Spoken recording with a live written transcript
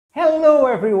Hello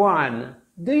everyone!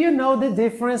 Do you know the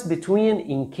difference between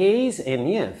in case and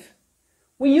if?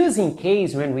 We use in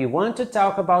case when we want to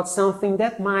talk about something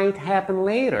that might happen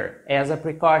later as a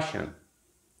precaution.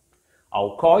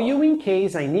 I'll call you in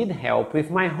case I need help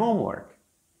with my homework.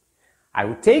 I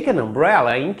will take an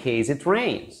umbrella in case it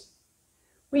rains.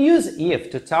 We use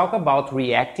if to talk about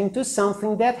reacting to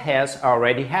something that has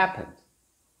already happened.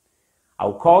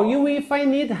 I'll call you if I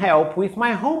need help with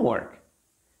my homework.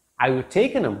 I will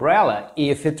take an umbrella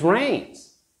if it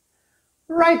rains.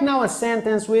 Write now a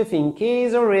sentence with in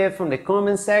case or if on the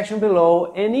comment section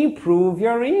below and improve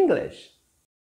your English.